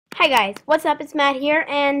Hi guys, what's up? It's Matt here,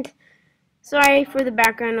 and sorry for the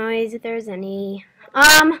background noise if there's any.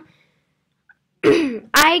 I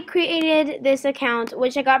created this account,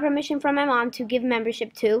 which I got permission from my mom to give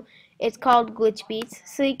membership to. It's called Beatz.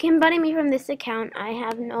 So you can buddy me from this account. I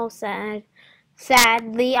have no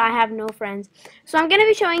sadly, I have no friends. So I'm gonna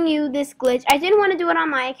be showing you this glitch. I didn't want to do it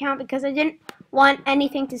on my account because I didn't want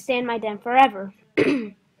anything to stay in my den forever.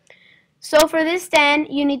 So for this den,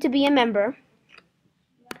 you need to be a member.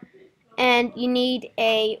 And you need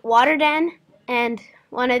a water den and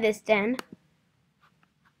one of this den.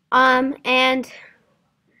 Let's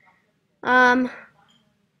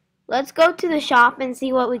go to the shop and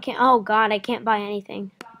see what we can. Oh God, I can't buy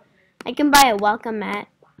anything. I can buy a welcome mat,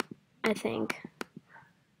 I think.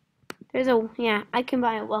 I can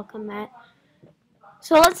buy a welcome mat.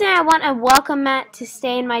 So let's say I want a welcome mat to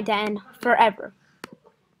stay in my den forever.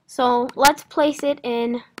 So let's place it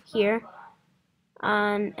in here.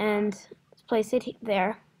 And let's place it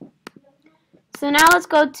there. So now let's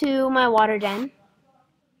go to my water den.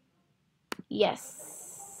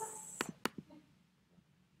 Yes.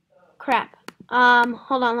 Crap.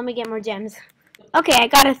 Hold on, let me get more gems. Okay, I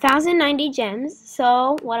got 1,090 gems.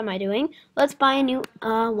 So what am I doing? Let's buy a new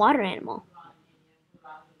water animal.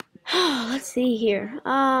 Let's see here.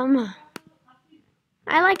 I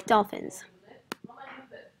like dolphins.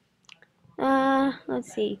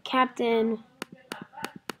 Let's see. Captain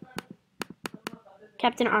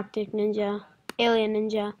Arctic Ninja, Alien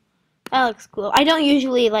Ninja. That looks cool. I don't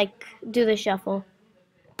usually do the shuffle.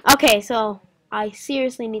 Okay, so I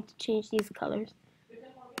seriously need to change these colors.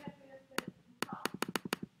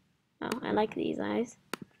 Oh, I like these eyes.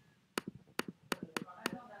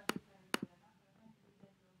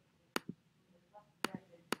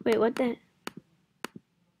 Wait, what the?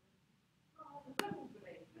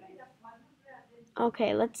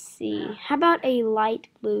 Okay, let's see. How about a light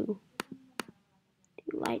blue?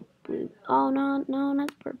 Light blue. Oh, no,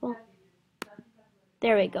 not purple.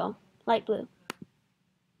 There we go. Light blue.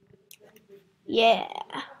 Yeah.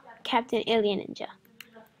 Captain Alien Ninja.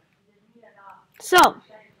 So,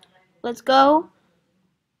 let's go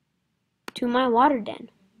to my water den.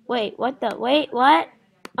 Wait, what?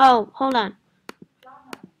 Oh, hold on.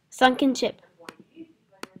 Sunken ship.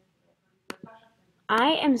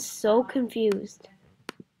 I am so confused.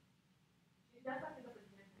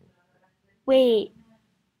 Wait.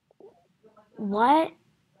 What?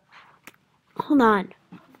 Hold on.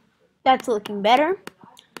 That's looking better.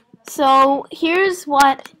 So here's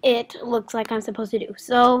what it looks like I'm supposed to do.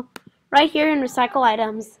 So right here in recycle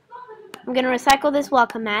items, I'm going to recycle this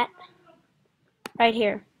welcome mat. Right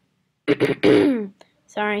here.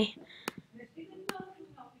 Sorry.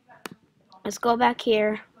 Let's go back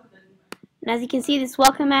here. And as you can see, this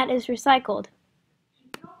welcome mat is recycled.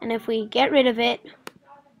 And if we get rid of it,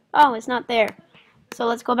 oh, it's not there. So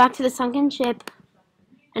let's go back to the sunken ship.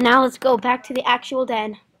 And now let's go back to the actual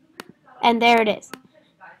den. And there it is.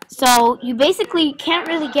 So you basically can't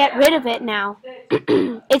really get rid of it now.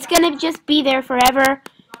 It's going to just be there forever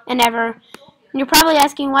and ever. And you're probably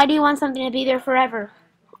asking, why do you want something to be there forever?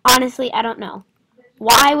 Honestly, I don't know.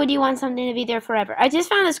 Why would you want something to be there forever? I just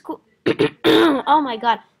found this cool... Oh my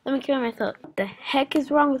God. Let me clear my throat. What the heck is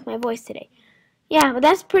wrong with my voice today? Yeah, but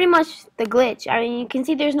that's pretty much the glitch. I mean, you can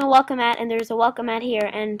see there's no welcome mat, and there's a welcome mat here,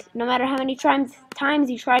 and no matter how many times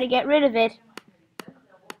you try to get rid of it,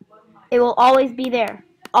 it will always be there.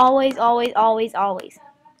 Always, always, always, always.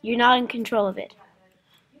 You're not in control of it.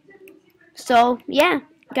 So, yeah,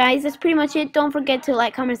 guys, that's pretty much it. Don't forget to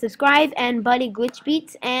like, comment, subscribe, and buddy Glitch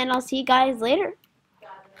Beats, and I'll see you guys later.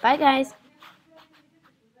 Bye, guys.